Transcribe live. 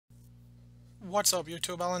What's up,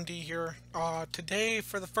 YouTube? LND here. Today,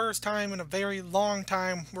 for the first time in a very long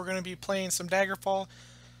time, we're going to be playing some Daggerfall.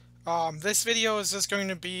 This video is just going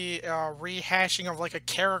to be a rehashing of like a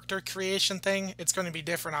character creation thing. It's going to be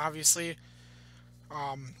different, obviously.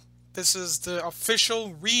 This is the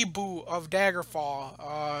official reboot of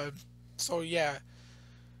Daggerfall. So yeah.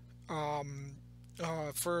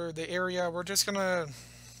 For the area, we're just gonna...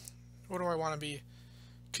 What do I want to be?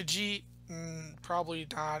 Khajiit? Probably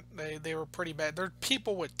not. They were pretty bad. They're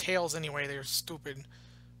people with tails anyway. They're stupid.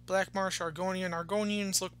 Black Marsh, Argonian.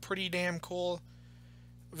 Argonians look pretty damn cool.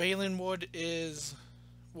 Valenwood is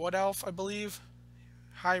Wood Elf, I believe.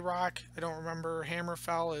 High Rock, I don't remember.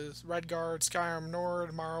 Hammerfell is Redguard. Skyrim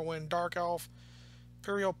Nord, Morrowind, Dark Elf.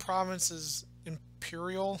 Imperial Province is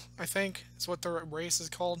Imperial, I think. Is what their race is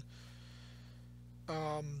called.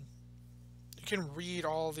 You can read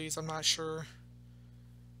all of these, I'm not sure.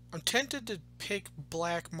 I'm tempted to pick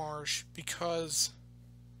Black Marsh because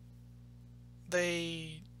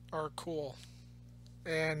they are cool.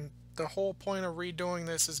 And the whole point of redoing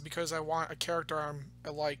this is because I want a character I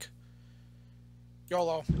like.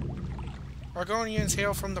 YOLO. Argonians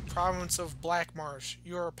hail from the province of Black Marsh.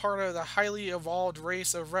 You are a part of the highly evolved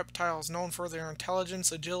race of reptiles known for their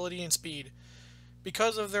intelligence, agility, and speed.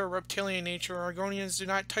 Because of their reptilian nature, Argonians do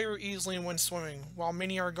not tire easily when swimming. While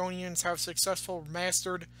many Argonians have successfully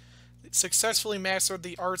mastered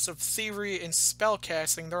the arts of thievery and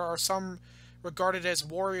spellcasting, there are some regarded as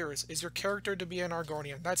warriors. Is your character to be an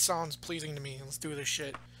Argonian? That sounds pleasing to me. Let's do this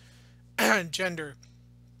shit. Gender.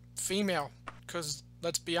 Female. Because,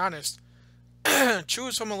 let's be honest.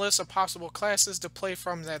 Choose from a list of possible classes to play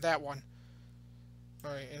from that one.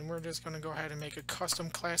 Alright, and we're just going to go ahead and make a custom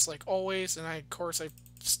class like always, and of course I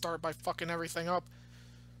start by fucking everything up.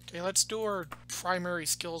 Okay, let's do our primary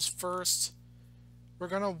skills first. We're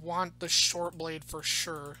going to want the short blade for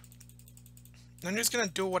sure. I'm just going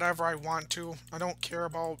to do whatever I want to. I don't care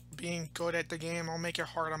about being good at the game. I'll make it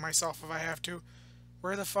hard on myself if I have to.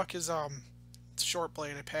 Where the fuck is, short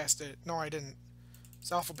blade? I passed it. No, I didn't. It's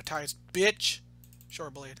alphabetized, bitch!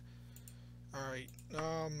 Short blade. Alright,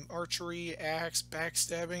 archery, axe,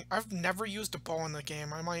 backstabbing. I've never used a bow in the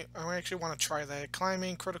game. I might actually want to try that.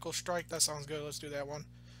 Climbing, critical strike, that sounds good. Let's do that one.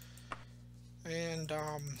 And,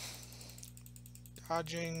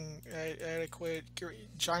 dodging, adequate,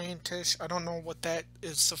 giantish. I don't know what that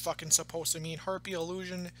is fucking supposed to mean. Harpy,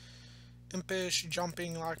 illusion, impish,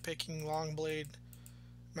 jumping, lockpicking, long blade,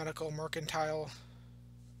 medical, mercantile,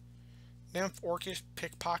 nymph, orcish,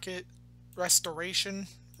 pickpocket, restoration,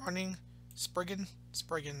 running, Spriggan?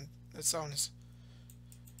 Spriggan. That sounds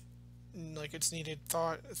like it's needed.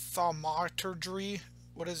 Thaumaturgy?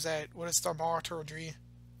 What is that? What is thaumaturgy?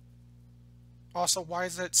 Also, why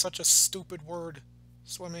is that such a stupid word?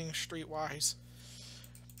 Swimming streetwise.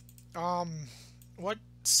 What's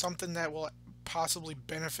something that will possibly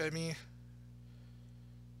benefit me?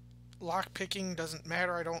 Lockpicking doesn't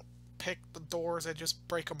matter. I don't pick the doors. I just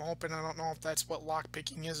break them open. I don't know if that's what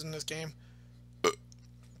lockpicking is in this game.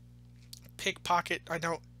 Pickpocket, I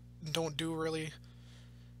don't do really.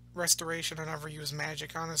 Restoration, I never use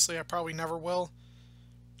magic, honestly. I probably never will.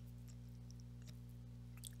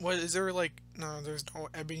 What is there, like... No, there's no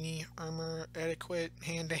ebony, armor, adequate,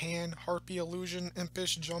 hand-to-hand, harpy, illusion,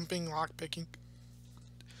 impish, jumping, lockpicking.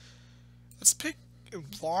 Let's pick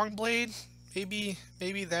long blade. Maybe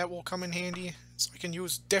that will come in handy. So I can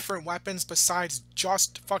use different weapons besides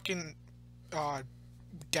just fucking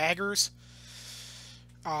daggers.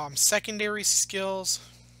 Secondary skills.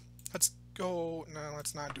 Let's go... No,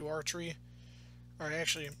 let's not do archery. Alright,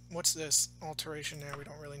 actually, what's this? Alteration. Now we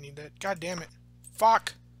don't really need that. God damn it.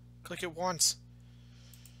 Fuck! Click it once.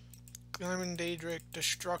 Climbing, Daedric,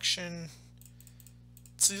 Destruction.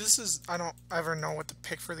 See, this is... I don't ever know what to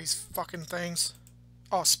pick for these fucking things.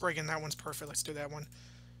 Oh, Spriggan, that one's perfect. Let's do that one.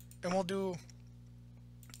 And we'll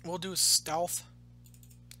do stealth.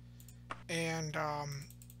 And,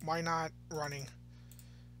 why not running?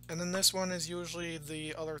 And then this one is usually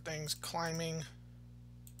the other things. Climbing,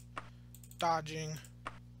 dodging,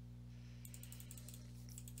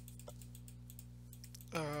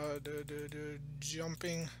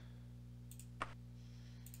 jumping.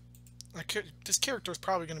 This character is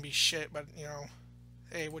probably going to be shit, but, you know,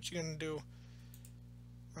 hey, what you going to do?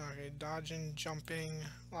 Okay, dodging, jumping,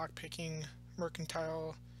 lockpicking,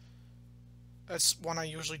 mercantile. That's one I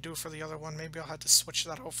usually do for the other one. Maybe I'll have to switch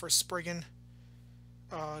that out for Spriggan.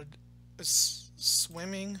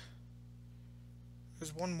 Swimming.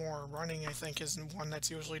 There's one more. Running, I think, is one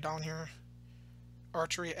that's usually down here.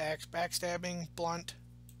 Archery, axe, backstabbing, blunt,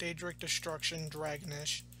 Daedric, destruction,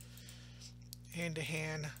 dragonish.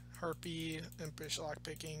 Hand-to-hand, Harpy, Impish,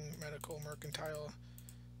 Lockpicking, Medical, Mercantile,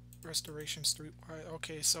 Restoration, Streetwise.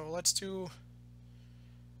 Okay, so let's do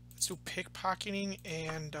pickpocketing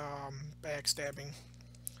and backstabbing.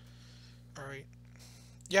 Alright.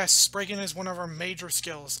 Yes, breaking is one of our major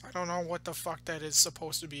skills. I don't know what the fuck that is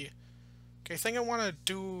supposed to be. Okay, I think I want to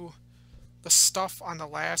do the stuff on the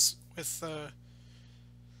last with the...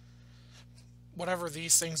 whatever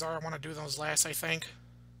these things are. I want to do those last, I think.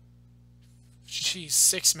 Jeez,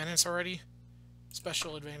 6 minutes already?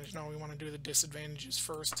 Special advantage. No, we want to do the disadvantages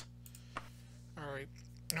first. Alright.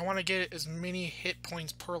 I want to get as many hit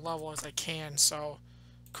points per level as I can, so...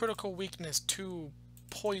 Critical weakness, 2.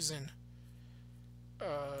 Poison.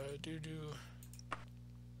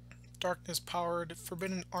 Darkness powered,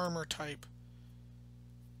 forbidden armor type.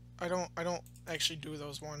 I don't actually do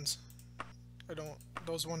those ones.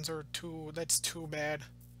 Those ones are that's too bad.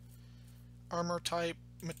 Armor type,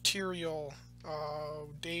 material,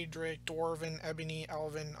 Daedric, Dwarven, Ebony,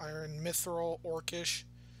 Elven, Iron, Mithril, Orcish.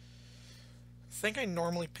 I think I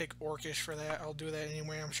normally pick Orcish for that. I'll do that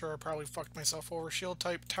anyway. I'm sure I probably fucked myself over. Shield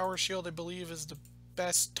type, Tower Shield, I believe, is the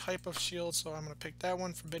best type of shield, so I'm going to pick that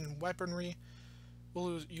one. Forbidden weaponry.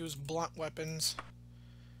 We'll use blunt weapons.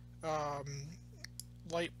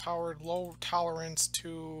 Light powered, low tolerance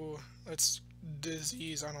to... That's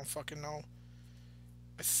disease, I don't fucking know.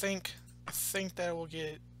 I think that will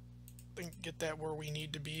get that where we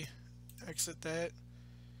need to be. Exit that.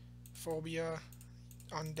 Phobia.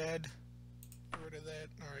 Undead. Get rid of that.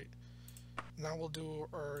 Alright. Now we'll do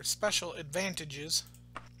our special advantages.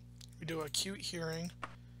 We do acute hearing.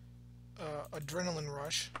 Adrenaline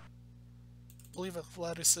rush. I believe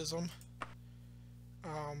athleticism.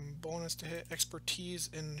 Bonus to hit. Expertise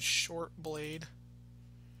in short blade.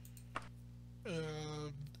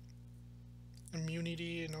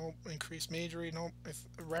 Immunity, nope. Increased magery, nope.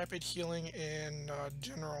 Rapid healing and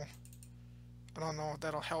general. I don't know if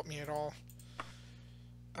that'll help me at all.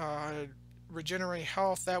 Regenerate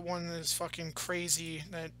health, that one is fucking crazy.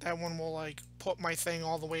 That one will like put my thing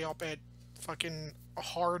all the way up at fucking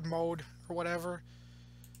hard mode or whatever.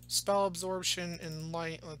 Spell absorption and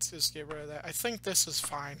light, let's just get rid of that. I think this is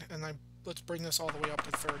fine, and let's bring this all the way up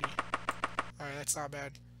to 30. Alright, that's not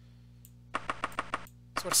bad.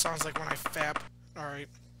 That's what it sounds like when I fap. Alright.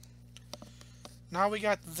 Now we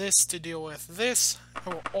got this to deal with. This, I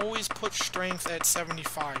will always put strength at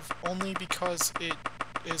 75, only because it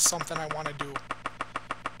is something I want to do.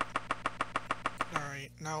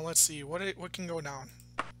 Alright, now let's see. What can go down?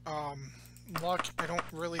 Luck, I don't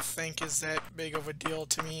really think is that big of a deal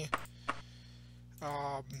to me.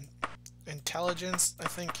 Intelligence, I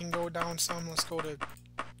think, can go down some. Let's go to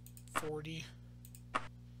 40.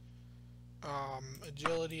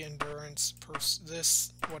 Agility, endurance,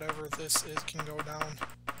 whatever this is, can go down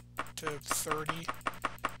to 30.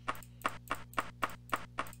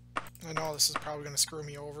 I know this is probably going to screw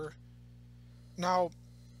me over. Now,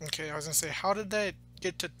 okay, I was going to say, how did that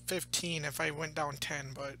get to 15 if I went down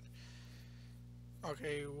 10, but...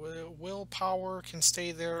 Okay, willpower can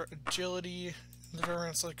stay there. Agility,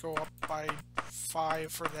 endurance, let's go up by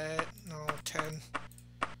 5 for that. No, 10.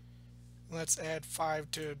 Let's add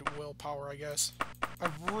 5 to willpower, I guess.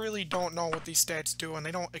 I really don't know what these stats do, and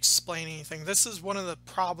they don't explain anything. This is one of the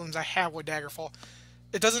problems I have with Daggerfall.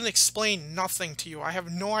 It doesn't explain nothing to you. I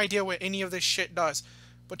have no idea what any of this shit does.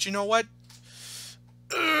 But you know what?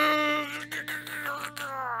 I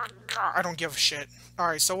don't give a shit.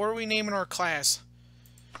 Alright, so what are we naming our class?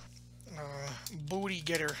 Booty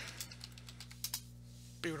Getter.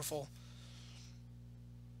 Beautiful.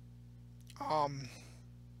 Oh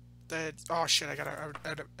shit, I gotta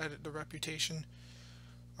edit the reputation.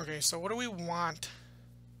 Okay, so what do we want?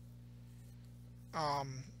 I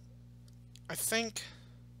think...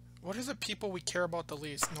 What are the people we care about the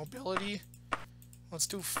least? Nobility? Let's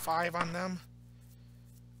do 5 on them.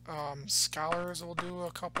 Scholars, we'll do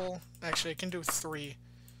a couple. Actually, I can do 3.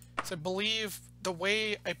 So I believe the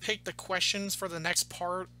way I pick the questions for the next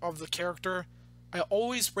part of the character, I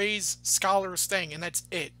always raise Scholar's thing, and that's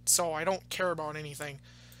it. So I don't care about anything.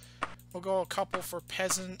 We'll go a couple for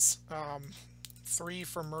peasants, 3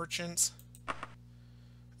 for merchants.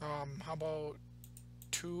 How about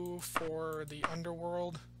 2 for the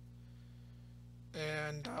underworld?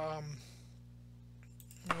 And,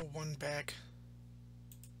 1 back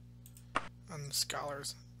on the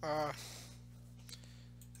scholars.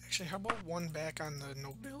 Actually, how about 1 back on the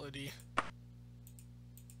nobility?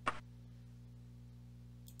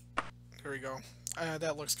 There we go.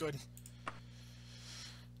 That looks good.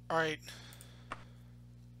 Alright.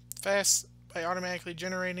 Fast by automatically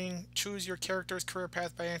generating. Choose your character's career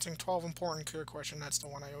path by answering 12 important career questions. That's the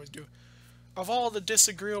one I always do. Of all the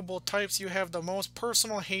disagreeable types, you have the most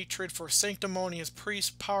personal hatred for sanctimonious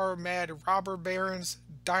priests, power-mad robber barons,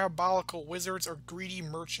 diabolical wizards, or greedy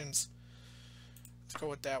merchants. Let's go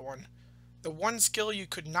with that one. The one skill you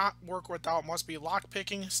could not work without must be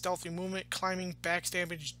lockpicking, stealthy movement, climbing,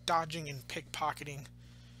 backstabbing, dodging, and pickpocketing.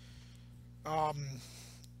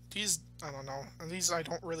 These, I don't know. These I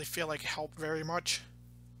don't really feel like help very much.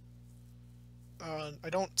 I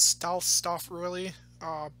don't stealth stuff really.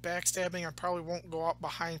 Backstabbing, I probably won't go up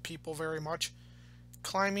behind people very much.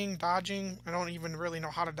 Climbing, dodging, I don't even really know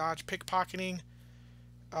how to dodge. Pickpocketing,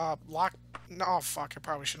 lock... No, oh, fuck, I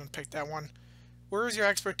probably shouldn't have picked that one. Where is your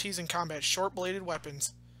expertise in combat? Short-bladed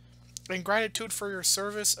weapons. In gratitude for your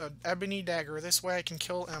service, an ebony dagger. This way I can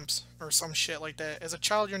kill imps. Or some shit like that. As a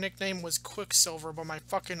child, your nickname was Quicksilver, but my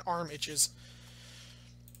fucking arm itches.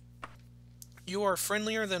 You are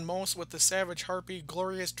friendlier than most with the savage harpy,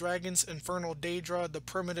 glorious dragons, infernal daedra, the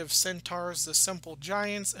primitive centaurs, the simple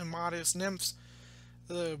giants, and modest nymphs,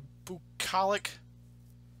 the bucolic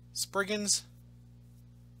spriggans.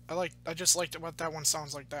 I just liked what that one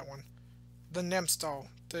sounds like, that one. The nymphs, though,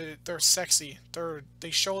 they're sexy.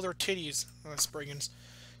 They show their titties, spriggans.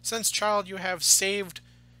 Since child, you have saved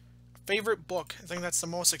favorite book. I think that's the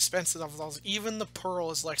most expensive of those. Even the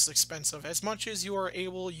pearl is less expensive. As much as you are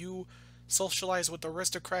able, you socialize with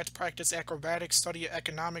aristocrats, practice acrobatics, study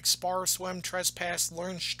economics, spar, swim, trespass,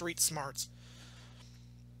 learn street smarts.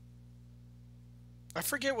 I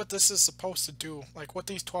forget what this is supposed to do, like what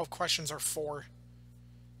these 12 questions are for.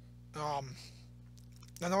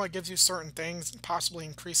 I know it gives you certain things and possibly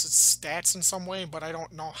increases stats in some way, but I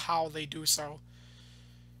don't know how they do so.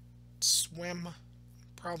 Swim,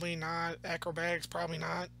 probably not. Acrobatics, probably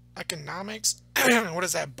not. Economics, what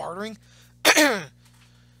is that, bartering?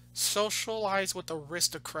 Socialize with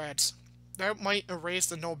aristocrats. That might erase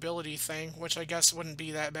the nobility thing, which I guess wouldn't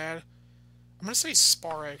be that bad. I'm going to say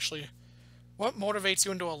spar, actually. What motivates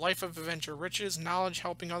you into a life of adventure? Riches, knowledge,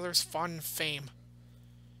 helping others, fun, fame.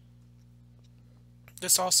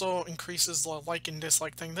 This also increases the like and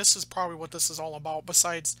dislike thing. This is probably what this is all about,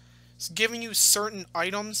 besides giving you certain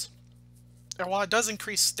items. And while it does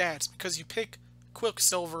increase stats, because you pick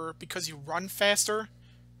Quicksilver because you run faster,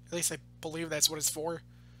 at least I believe that's what it's for.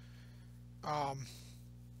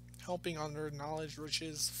 Helping under knowledge,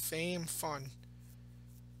 riches, fame, fun.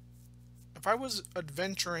 If I was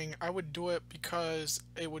adventuring, I would do it because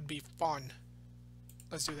it would be fun.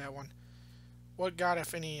 Let's do that one. What god,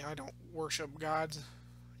 if any? I don't worship gods.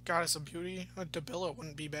 Goddess of beauty. Dabilla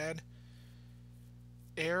wouldn't be bad.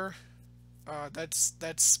 Air.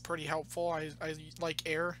 That's pretty helpful. I like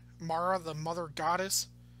air. Mara, the mother goddess.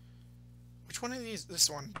 Which one of these? This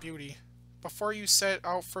one. Beauty. Before you set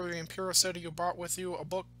out for the Imperial City, you brought with you a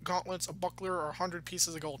book, gauntlets, a buckler, or 100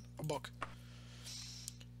 pieces of gold. A book.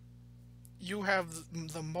 You have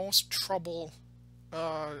the most trouble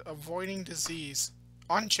avoiding disease.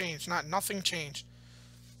 Unchanged, not nothing changed.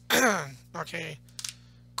 Okay.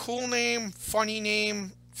 Cool name, funny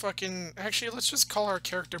name, fucking... Actually, let's just call our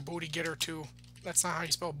character Booty Getter, too. That's not how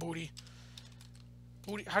you spell booty.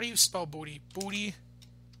 Booty... How do you spell booty? Booty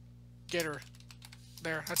Getter.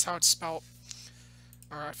 There, that's how it's spelled.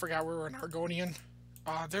 Alright, I forgot we were an Argonian.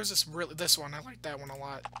 There's this one. I like that one a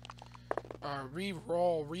lot.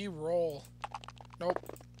 Re-roll.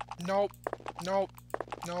 Nope.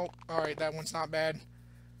 Alright, that one's not bad.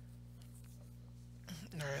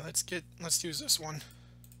 Alright, let's use this one.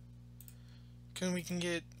 We can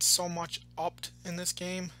get so much upped in this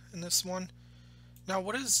game, in this one. Now,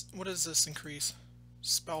 what does this increase?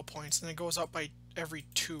 Spell points, and it goes up by every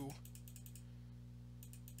 2.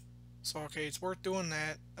 So, okay, it's worth doing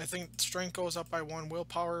that. I think strength goes up by 1.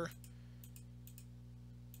 Willpower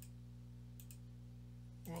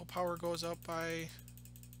goes up by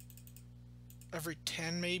every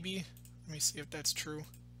 10, maybe. Let me see if that's true.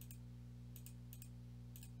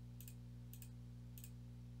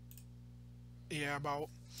 Yeah, about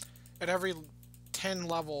at every 10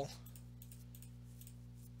 level.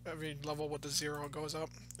 Every level with the 0 goes up.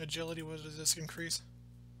 Agility, what does this increase?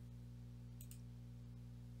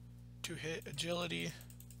 To hit agility,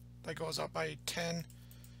 that goes up by 10.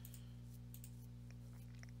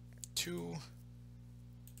 2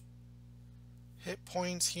 hit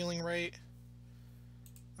points, healing rate.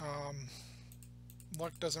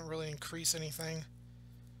 Luck doesn't really increase anything.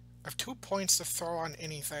 I have 2 points to throw on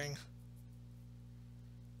anything.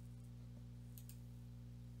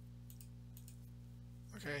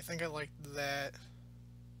 Okay, I think I like that.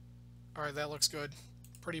 Alright, that looks good.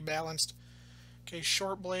 Pretty balanced. Okay,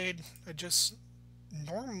 short blade.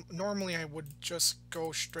 Normally I would just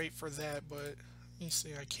go straight for that, but let me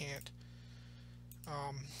see, I can't.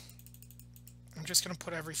 I'm just gonna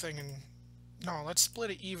put everything in... No, let's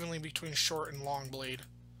split it evenly between short and long blade.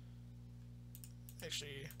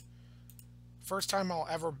 Actually, first time I'll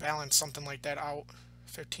ever balance something like that out.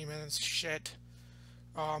 15 minutes, shit.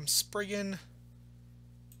 Spriggan.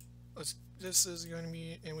 This is going to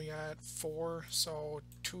be, and we got 4, so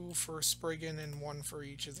 2 for Spriggan and 1 for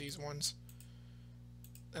each of these ones.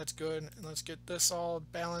 That's good. And let's get this all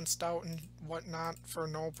balanced out and whatnot for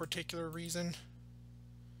no particular reason.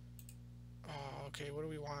 Okay, what do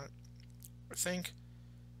we want? I think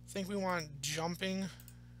we want jumping,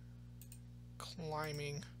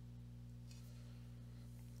 climbing,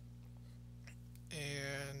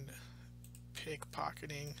 and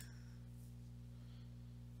pickpocketing.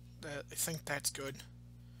 I think that's good.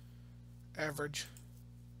 Average.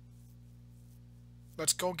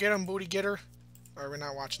 Let's go get him, booty getter. Alright, we're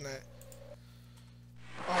not watching that.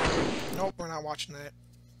 Oh, nope, we're not watching that.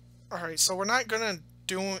 Alright, so we're not gonna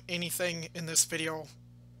do anything in this video.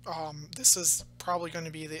 This is probably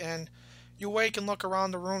gonna be the end. You wake and look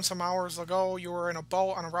around the room some hours ago. You were in a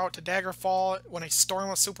boat on a route to Daggerfall when a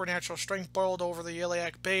storm of supernatural strength boiled over the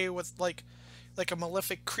Iliac Bay with like a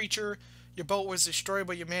malefic creature. Your boat was destroyed,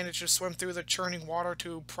 but you managed to swim through the churning water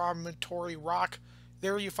to Promontory Rock.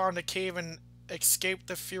 There you found a cave and escaped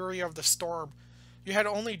the fury of the storm. You had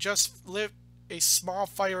only just lit a small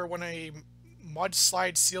fire when a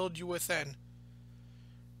mudslide sealed you within.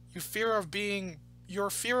 Your fear of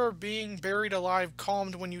being buried alive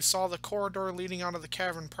calmed when you saw the corridor leading out of the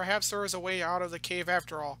cavern. Perhaps there is a way out of the cave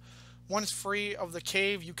after all. Once free of the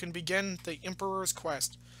cave, you can begin the Emperor's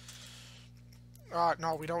quest.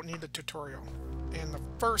 No, we don't need the tutorial. And the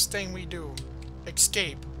first thing we do,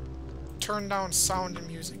 escape. Turn down sound and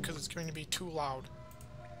music because it's going to be too loud.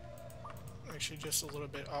 Actually, just a little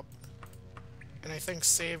bit up. And I think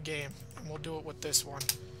save game. And we'll do it with this one.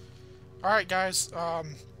 Alright guys,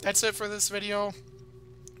 that's it for this video.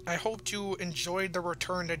 I hope you enjoyed the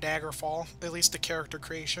return to Daggerfall, at least the character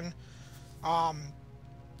creation.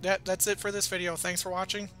 That's it for this video. Thanks for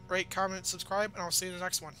watching. Rate, comment, subscribe, and I'll see you in the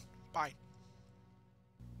next one. Bye.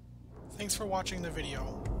 Thanks for watching the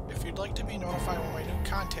video. If you'd like to be notified when my new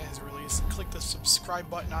content is released, click the subscribe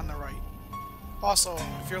button on the right. Also,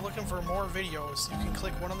 if you're looking for more videos, you can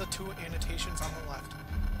click one of the 2 annotations on the left.